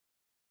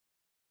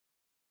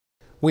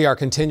We are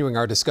continuing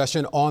our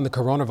discussion on the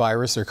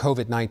coronavirus or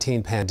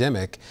COVID-19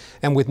 pandemic,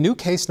 and with new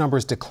case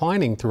numbers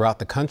declining throughout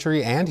the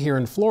country and here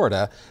in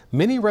Florida,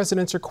 many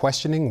residents are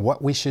questioning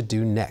what we should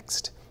do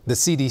next. The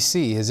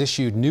CDC has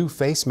issued new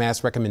face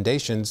mask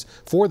recommendations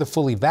for the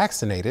fully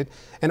vaccinated,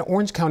 and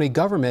Orange County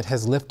government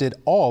has lifted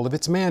all of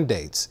its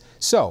mandates.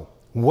 So,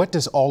 what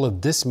does all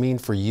of this mean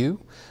for you?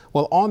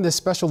 Well, on this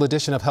special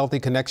edition of Healthy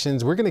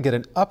Connections, we're going to get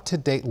an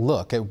up-to-date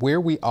look at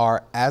where we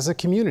are as a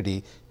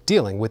community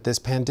dealing with this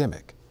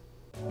pandemic.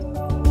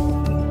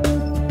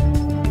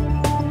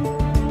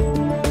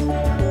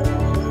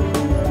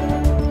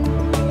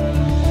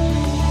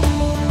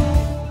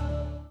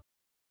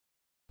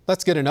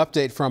 Let's get an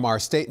update from our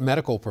state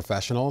medical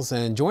professionals,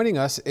 and joining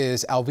us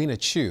is Alvina,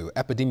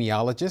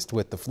 epidemiologist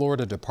with the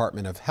Florida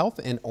Department of Health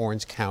in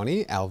Orange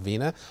County.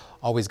 Alvina,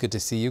 always good to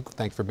see you.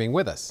 Thanks for being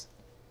with us.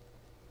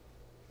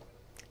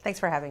 Thanks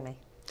for having me.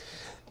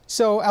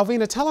 So,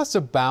 Alvina, tell us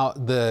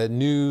about the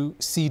new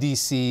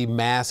CDC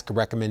mask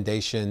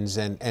recommendations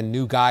and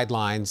new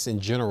guidelines in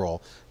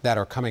general that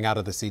are coming out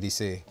of the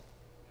CDC.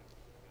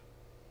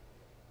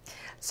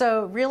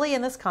 So really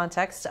in this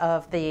context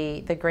of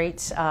the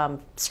great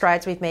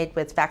strides we've made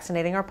with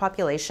vaccinating our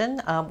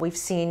population, we've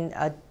seen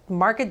a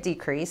marked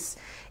decrease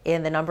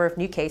in the number of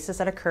new cases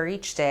that occur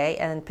each day,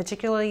 and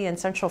particularly in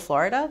Central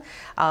Florida,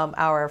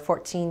 our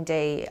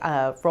 14-day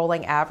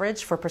rolling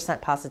average for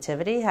percent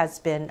positivity has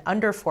been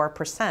under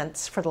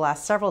 4% for the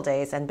last several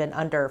days and been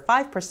under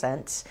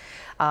 5%,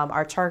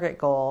 our target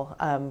goal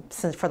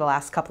since for the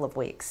last couple of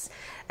weeks.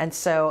 And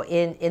so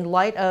in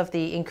light of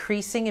the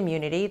increasing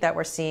immunity that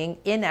we're seeing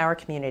in our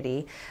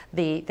community,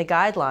 the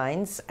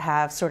guidelines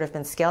have sort of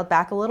been scaled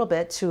back a little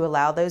bit to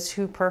allow those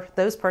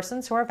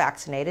persons who are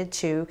vaccinated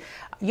to,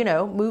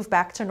 move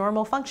back to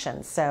normal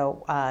functions.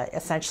 So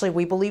essentially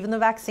we believe in the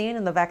vaccine,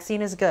 and the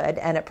vaccine is good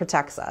and it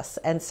protects us.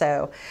 And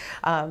so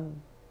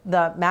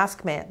the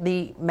mask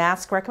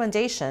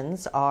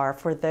recommendations are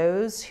for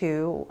those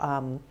who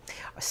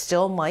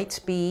still might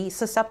be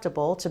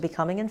susceptible to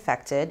becoming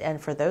infected,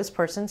 and for those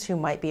persons who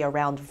might be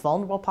around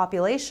vulnerable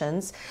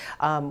populations,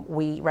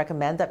 we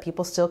recommend that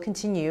people still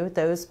continue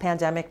those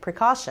pandemic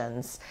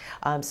precautions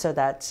so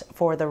that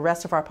for the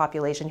rest of our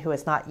population who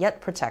is not yet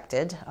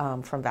protected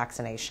from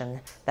vaccination,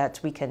 that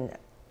we can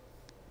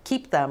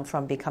keep them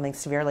from becoming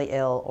severely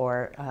ill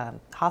or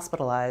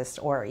hospitalized,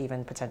 or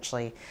even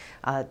potentially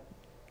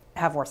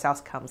have worse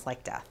outcomes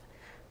like death.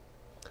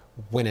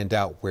 When in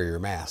doubt, wear your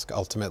mask,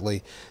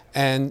 ultimately.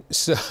 And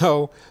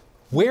so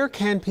where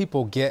can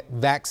people get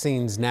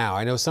vaccines now?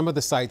 I know some of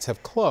the sites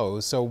have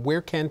closed, so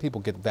where can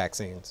people get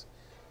vaccines?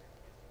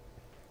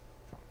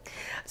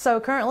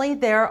 So currently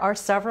there are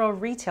several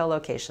retail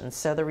locations.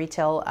 So the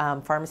retail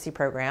pharmacy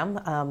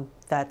program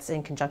that's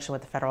in conjunction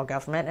with the federal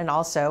government, and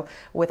also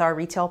with our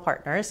retail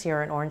partners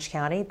here in Orange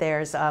County,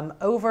 there's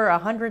over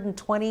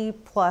 120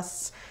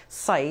 plus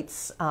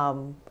sites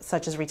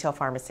such as retail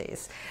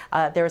pharmacies.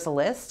 There's a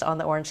list on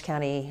the Orange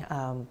County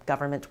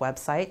government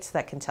website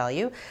that can tell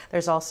you.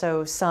 There's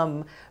also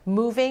some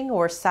moving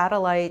or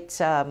satellite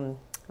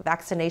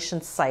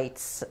vaccination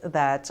sites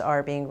that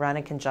are being run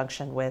in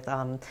conjunction with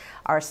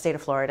our state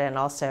of Florida and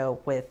also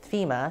with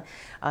FEMA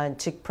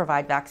to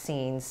provide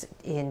vaccines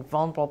in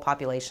vulnerable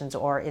populations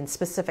or in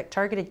specific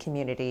targeted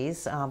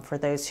communities for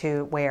those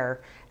where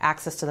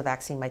access to the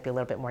vaccine might be a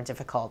little bit more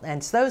difficult.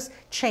 And so those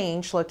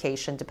change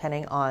location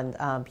depending on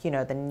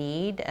the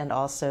need and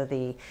also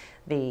the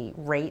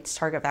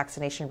target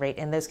vaccination rate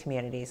in those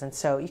communities. And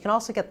so you can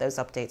also get those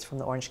updates from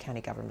the Orange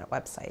County government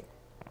website.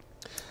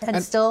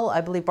 And still, I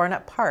believe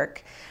Barnett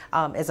Park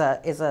is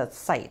a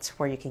site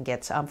where you can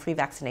get free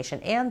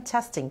vaccination, and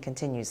testing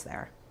continues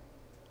there.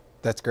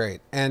 That's great.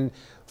 And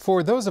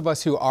for those of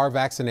us who are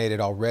vaccinated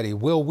already,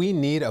 will we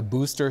need a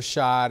booster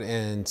shot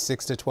in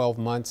 6 to 12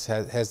 months?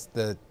 Has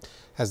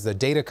the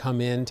data come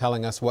in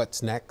telling us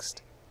what's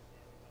next?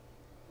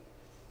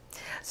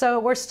 So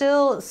we're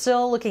still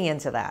looking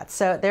into that.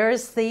 So there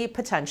is the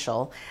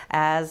potential,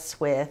 as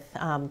with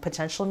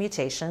potential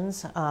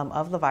mutations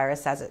of the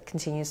virus as it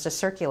continues to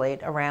circulate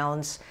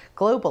around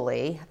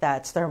globally,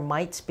 that there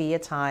might be a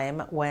time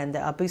when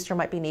a booster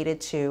might be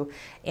needed to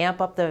amp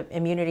up the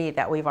immunity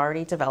that we've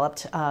already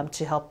developed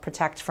to help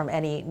protect from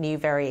any new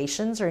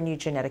variations or new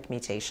genetic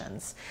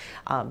mutations.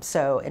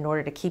 So in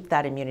order to keep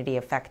that immunity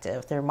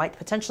effective, there might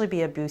potentially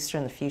be a booster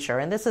in the future.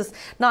 And this is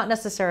not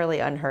necessarily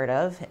unheard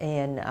of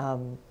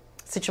in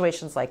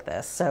situations like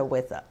this, so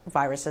with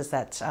viruses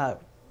that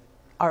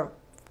are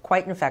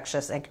quite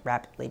infectious and can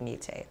rapidly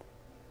mutate.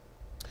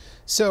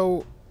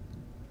 So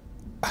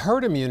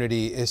herd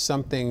immunity is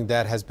something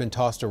that has been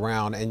tossed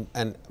around,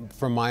 and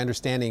from my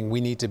understanding,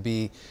 we need to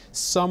be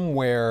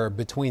somewhere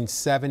between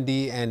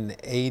 70 and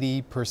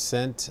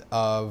 80%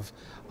 of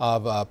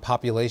a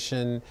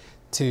population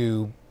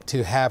to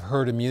have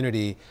herd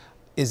immunity.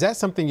 Is that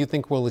something you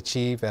think we'll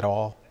achieve at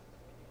all?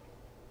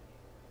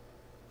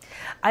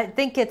 I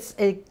think it's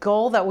a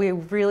goal that we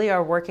really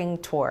are working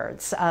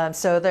towards.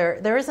 So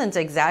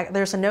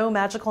there's no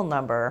magical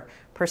number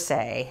per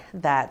se,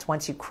 that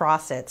once you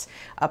cross it,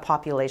 a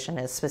population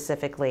is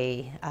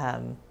specifically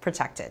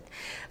protected.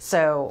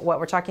 So what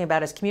we're talking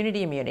about is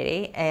community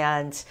immunity,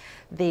 and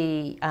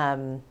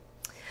there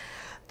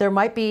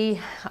might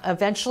be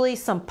eventually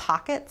some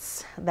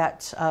pockets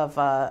of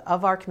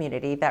our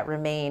community that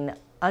remain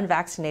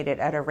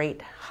unvaccinated at a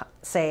rate,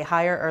 say,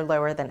 higher or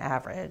lower than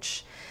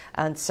average.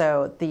 And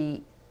so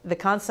the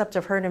concept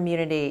of herd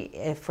immunity,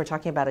 if we're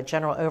talking about a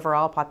general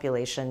overall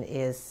population,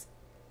 is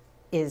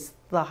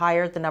the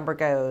higher the number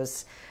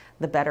goes,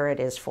 the better it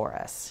is for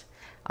us.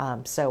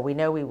 So we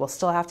know we will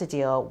still have to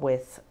deal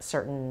with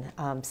certain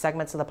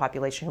segments of the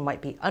population who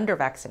might be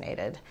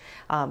under-vaccinated,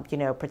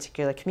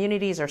 particular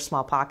communities or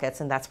small pockets,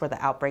 and that's where the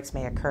outbreaks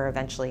may occur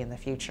eventually in the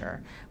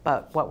future.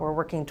 But what we're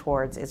working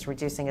towards is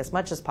reducing as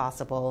much as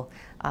possible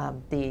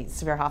the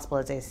severe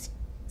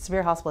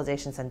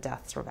hospitalizations and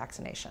deaths through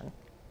vaccination.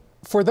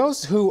 For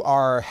those who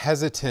are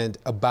hesitant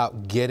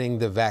about getting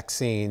the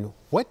vaccine,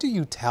 what do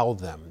you tell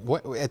them?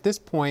 At this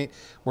point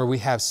where we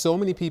have so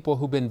many people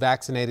who've been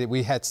vaccinated,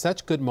 we had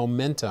such good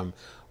momentum,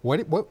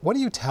 what do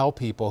you tell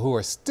people who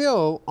are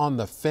still on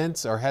the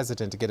fence or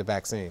hesitant to get a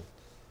vaccine?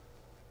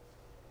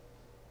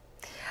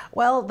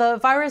 Well, the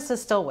virus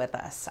is still with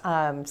us,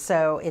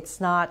 so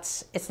it's not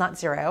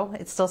zero.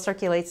 It still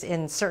circulates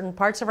in certain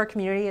parts of our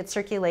community. It's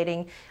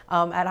circulating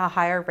at a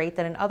higher rate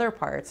than in other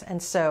parts,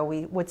 and so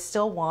we would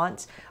still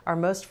want our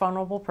most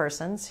vulnerable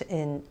persons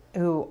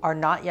who are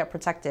not yet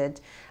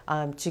protected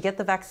to get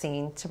the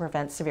vaccine to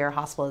prevent severe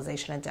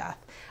hospitalization and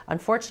death.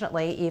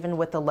 Unfortunately, even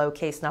with the low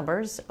case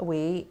numbers,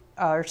 we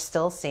are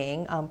still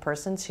seeing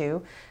persons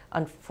who,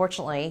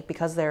 unfortunately,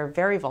 because they're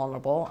very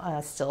vulnerable,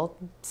 still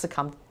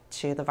succumb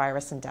to the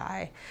virus and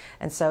die.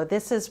 And so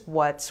this is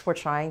what we're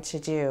trying to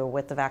do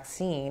with the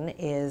vaccine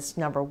is,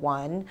 number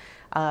one,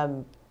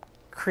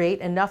 create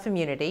enough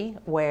immunity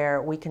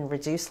where we can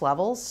reduce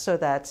levels so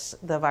that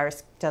the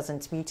virus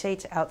doesn't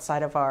mutate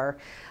outside of our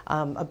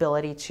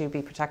ability to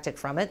be protected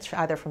from it,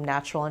 either from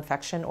natural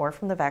infection or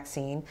from the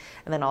vaccine.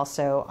 And then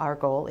also our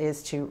goal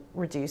is to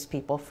reduce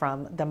people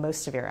from the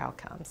most severe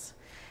outcomes.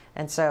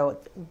 And so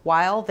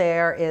while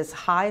there is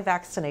high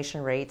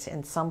vaccination rates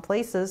in some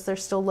places,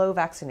 there's still low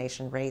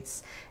vaccination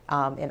rates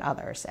in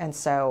others. And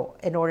so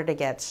in order to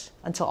get,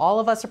 until all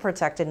of us are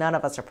protected, none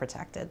of us are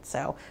protected.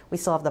 So we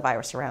still have the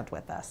virus around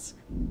with us.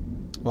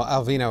 Well,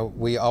 Alvina,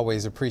 we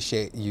always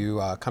appreciate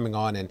you coming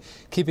on and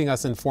keeping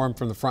us informed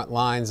from the front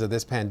lines of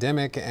this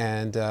pandemic.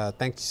 And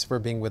thanks for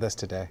being with us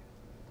today.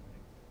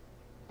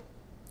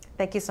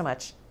 Thank you so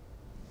much.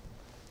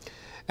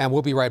 And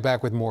we'll be right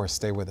back with more.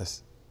 Stay with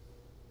us.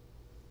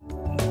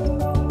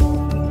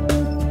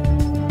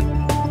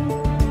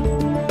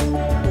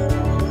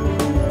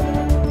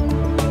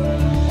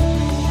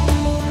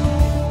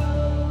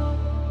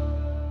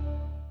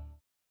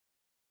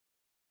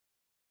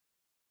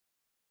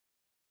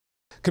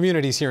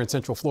 Communities here in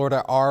Central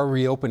Florida are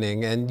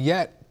reopening, and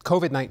yet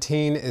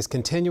COVID-19 is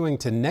continuing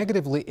to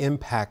negatively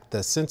impact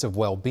the sense of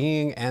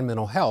well-being and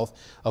mental health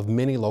of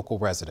many local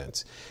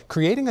residents.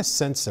 Creating a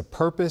sense of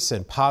purpose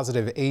and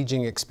positive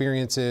aging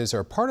experiences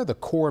are part of the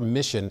core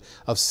mission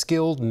of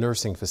skilled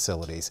nursing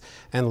facilities.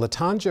 And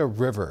LaTonjua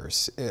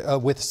Rivers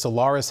with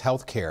Solaris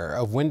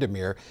Healthcare of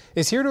Windermere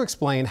is here to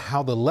explain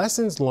how the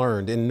lessons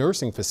learned in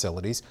nursing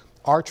facilities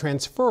are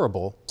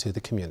transferable to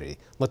the community.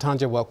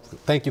 LaTonjua, well,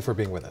 thank you for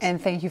being with us.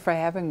 And thank you for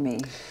having me.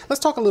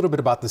 Let's talk a little bit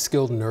about the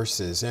skilled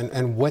nurses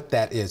and what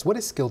that is. What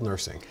is skilled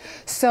nursing?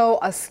 So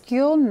a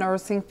skilled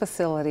nursing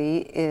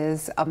facility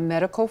is a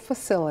medical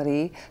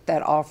facility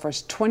that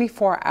offers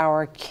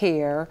 24-hour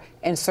care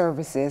and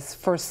services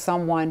for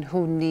someone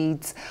who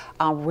needs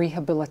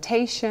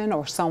rehabilitation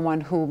or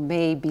someone who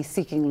may be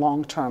seeking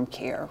long-term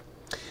care.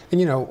 And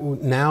you know,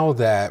 now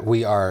that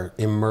we are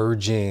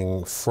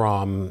emerging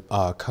from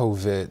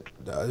COVID,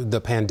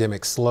 the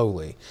pandemic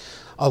slowly,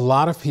 a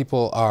lot of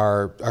people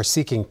are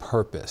seeking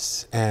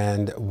purpose.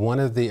 And one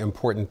of the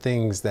important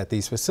things that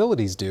these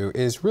facilities do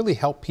is really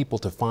help people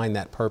to find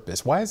that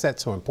purpose. Why is that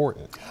so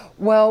important?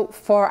 Well,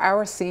 for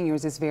our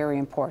seniors, it's very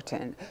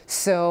important.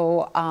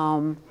 So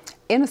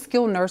in a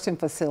skilled nursing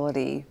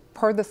facility,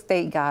 per the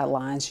state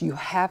guidelines, you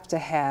have to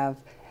have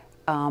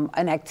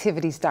an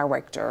activities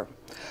director.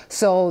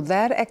 So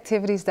that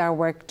activities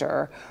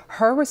director,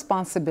 her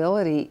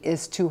responsibility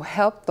is to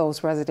help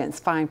those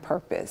residents find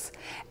purpose.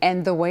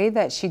 And the way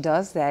that she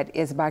does that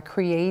is by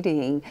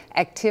creating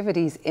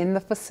activities in the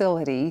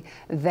facility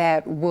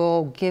that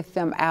will get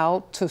them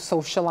out to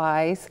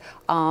socialize.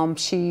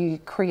 She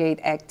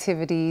creates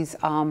activities,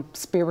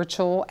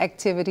 spiritual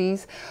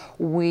activities.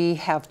 We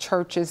have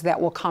churches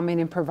that will come in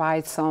and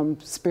provide some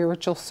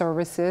spiritual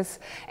services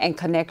and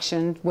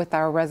connection with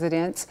our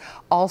residents.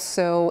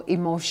 Also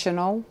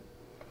emotional.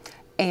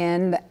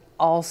 And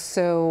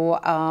also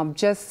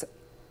just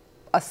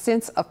a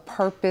sense of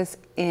purpose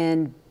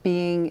in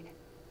being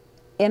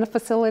in a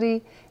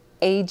facility,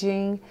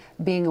 aging,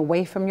 being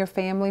away from your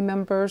family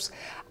members.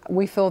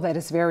 We feel that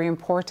it's very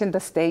important. The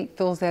state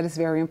feels that it's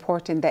very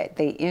important that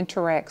they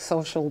interact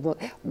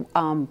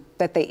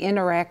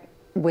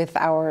with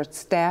our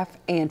staff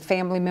and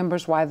family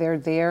members while they're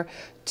there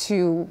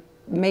to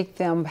make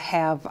them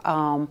have,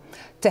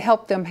 to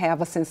help them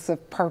have a sense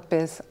of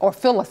purpose or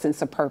feel a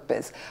sense of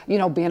purpose. You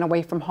know, being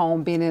away from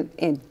home, being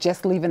in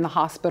just leaving the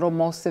hospital,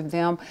 most of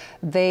them,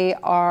 they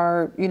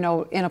are, you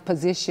know, in a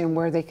position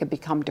where they could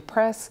become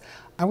depressed.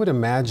 I would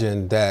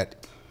imagine that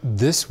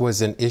this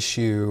was an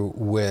issue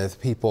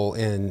with people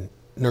in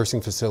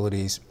nursing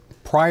facilities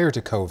prior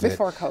to COVID.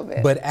 Before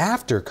COVID. But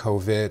after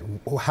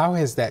COVID, how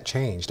has that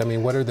changed? I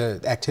mean, what are the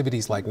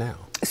activities like now?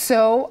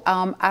 So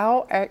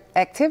our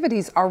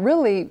activities are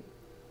really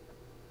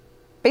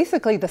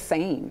basically the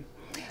same.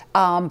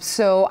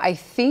 So I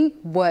think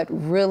what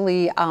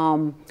really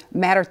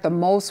mattered the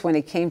most when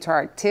it came to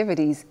our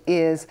activities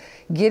is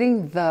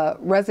getting the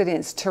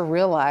residents to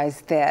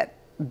realize that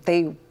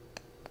they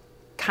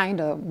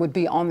kind of would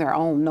be on their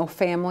own, no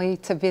family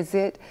to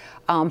visit.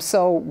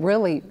 So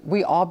really,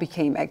 we all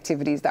became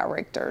activities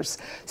directors.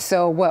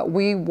 So what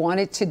we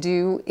wanted to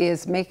do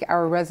is make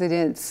our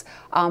residents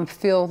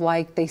feel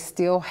like they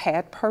still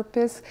had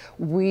purpose.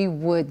 We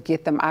would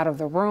get them out of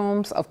the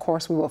rooms. Of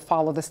course, we would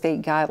follow the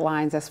state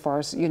guidelines as far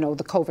as, you know,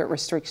 the COVID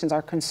restrictions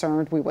are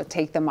concerned. We would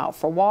take them out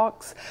for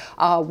walks.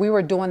 We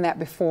were doing that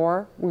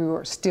before. We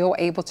were still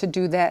able to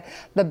do that.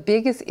 The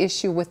biggest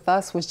issue with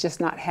us was just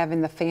not having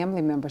the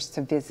family members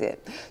to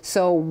visit.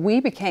 So we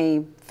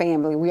became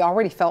family. We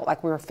already felt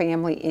like we were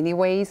family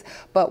anyways,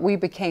 but we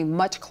became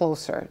much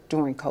closer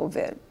during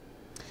COVID.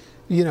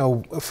 You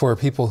know, for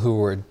people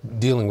who are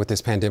dealing with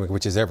this pandemic,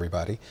 which is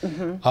everybody,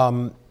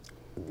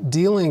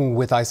 dealing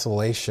with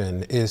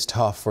isolation is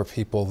tough for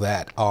people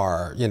that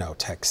are, you know,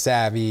 tech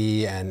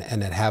savvy and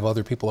that have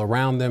other people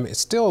around them. It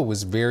still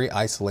was very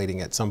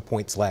isolating at some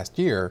points last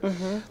year.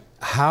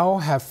 How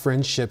have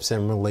friendships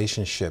and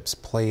relationships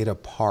played a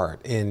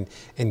part in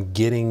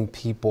getting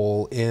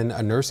people in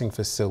a nursing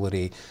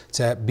facility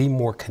to be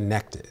more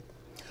connected?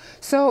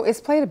 So it's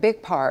played a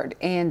big part,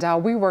 and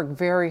we work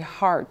very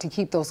hard to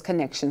keep those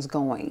connections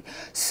going.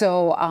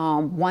 So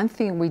one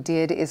thing we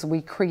did is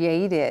we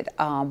created,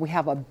 we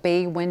have a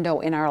bay window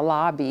in our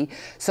lobby,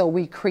 so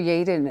we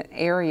created an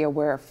area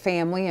where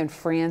family and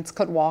friends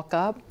could walk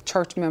up,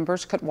 church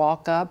members could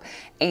walk up,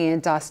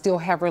 and still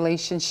have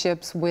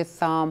relationships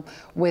with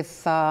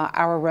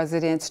our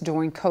residents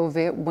during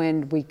COVID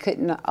when we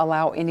couldn't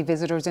allow any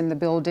visitors in the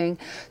building.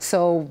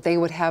 So they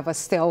would have a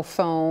cell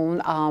phone,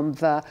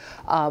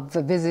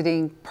 the visiting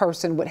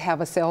person would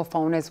have a cell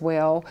phone as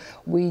well.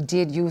 We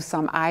did use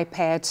some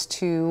iPads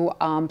too.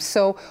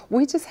 So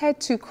we just had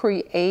to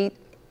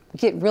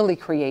get really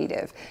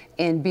creative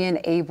in being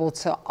able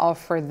to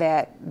offer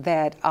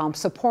that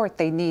support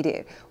they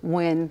needed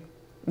when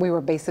we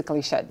were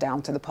basically shut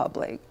down to the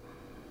public.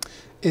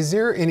 Is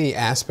there any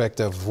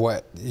aspect of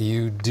what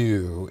you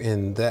do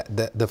in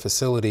the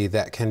facility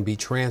that can be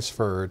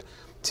transferred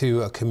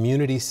to a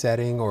community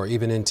setting or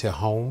even into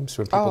homes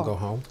when people go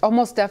home? Oh,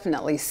 most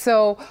definitely.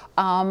 So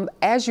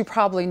as you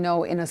probably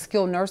know, in a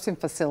skilled nursing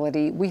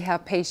facility, we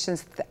have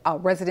patients,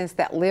 residents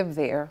that live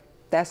there.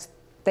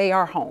 They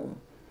are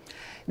home.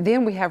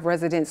 Then we have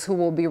residents who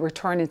will be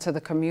returning to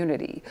the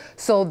community.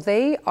 So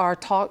they are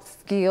taught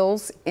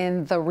skills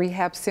in the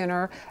rehab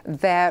center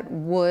that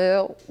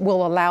will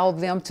allow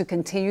them to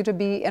continue to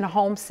be in a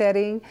home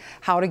setting,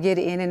 how to get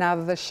in and out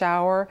of the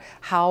shower,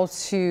 how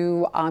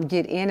to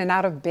get in and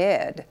out of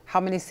bed. How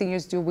many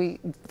seniors do we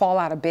fall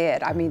out of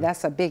bed? I mean,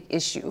 that's a big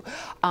issue.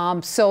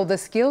 So the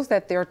skills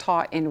that they're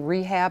taught in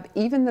rehab,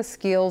 even the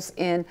skills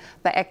in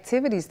the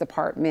activities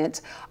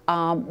department,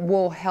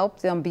 will help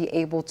them be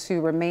able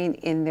to remain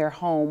in their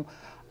home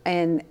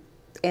and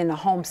in a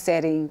home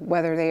setting,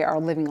 whether they are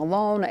living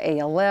alone,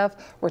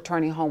 ALF,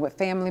 returning home with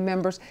family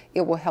members.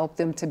 It will help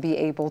them to be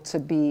able to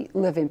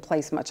live in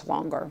place much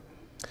longer.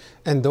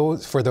 And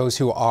for those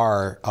who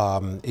are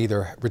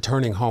either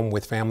returning home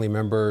with family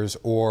members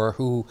or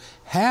who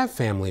have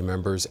family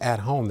members at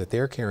home that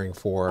they're caring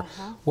for,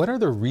 what are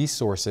the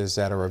resources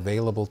that are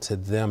available to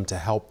them to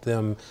help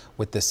them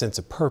with this sense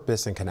of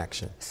purpose and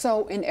connection?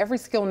 So in every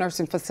skilled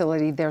nursing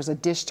facility, there's a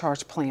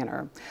discharge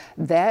planner.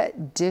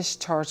 That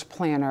discharge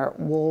planner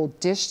will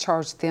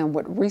discharge them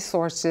with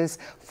resources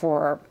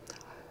for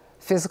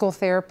physical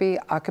therapy,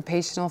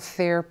 occupational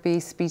therapy,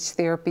 speech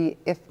therapy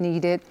if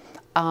needed,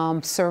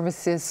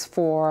 services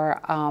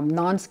for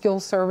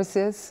non-skilled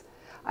services.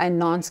 And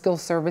non-skilled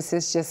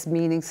services just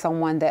meaning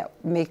someone that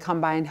may come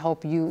by and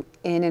help you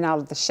in and out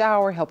of the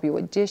shower, help you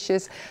with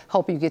dishes,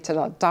 help you get to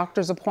the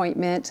doctor's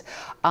appointment.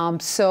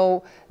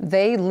 So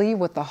they leave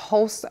with a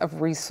host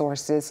of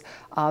resources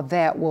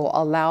that will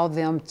allow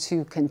them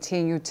to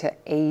continue to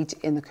age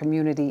in the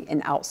community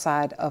and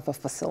outside of a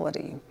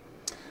facility.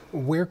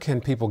 Where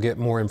can people get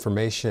more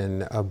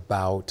information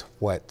about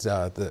what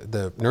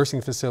the nursing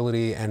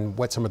facility and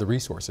what some of the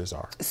resources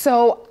are?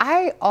 So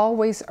I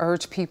always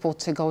urge people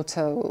to go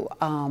to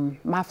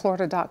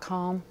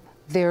myflorida.com.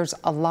 There's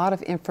a lot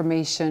of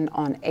information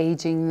on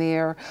aging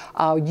there.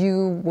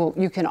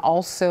 You can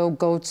also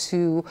go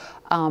to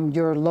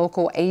your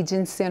local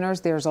aging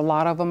centers. There's a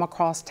lot of them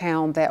across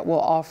town that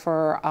will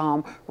offer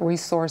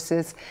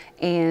resources.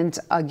 And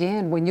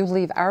again, when you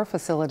leave our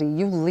facility,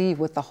 you leave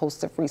with a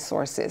host of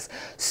resources.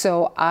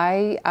 So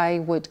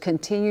I would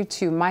continue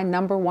to, my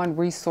 #1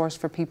 resource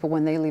for people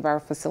when they leave our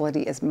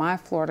facility is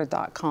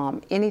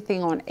myflorida.com.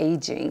 Anything on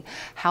aging,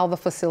 how the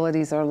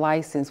facilities are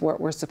licensed, what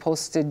we're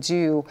supposed to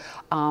do,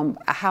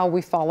 how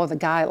we follow the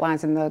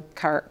guidelines and the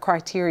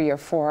criteria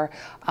for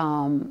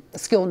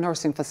skilled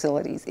nursing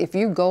facilities. If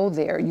you go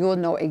there, you'll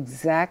know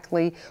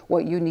exactly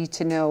what you need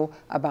to know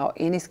about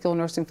any skilled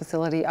nursing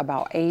facility,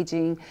 about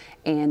aging,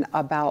 and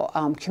about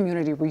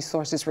community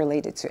resources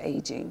related to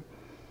aging.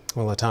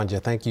 Well,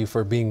 LaTonjua, thank you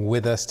for being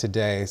with us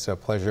today. It's a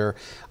pleasure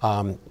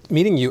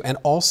meeting you, and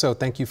also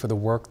thank you for the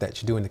work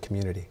that you do in the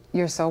community.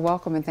 You're so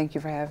welcome, and thank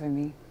you for having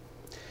me.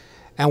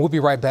 And we'll be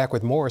right back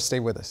with more. Stay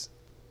with us.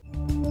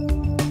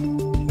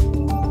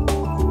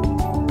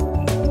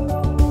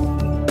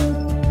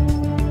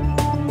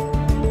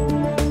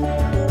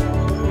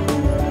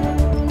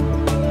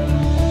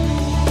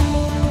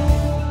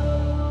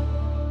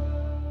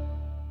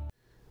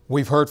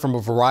 We've heard from a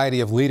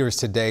variety of leaders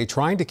today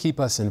trying to keep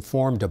us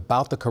informed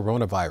about the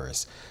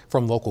coronavirus,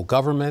 from local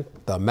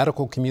government, the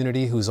medical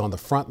community who's on the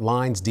front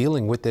lines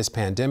dealing with this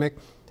pandemic,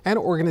 and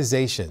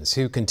organizations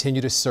who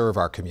continue to serve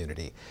our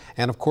community.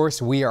 And of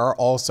course, we are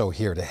also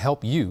here to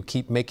help you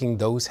keep making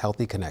those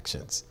healthy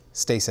connections.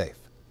 Stay safe.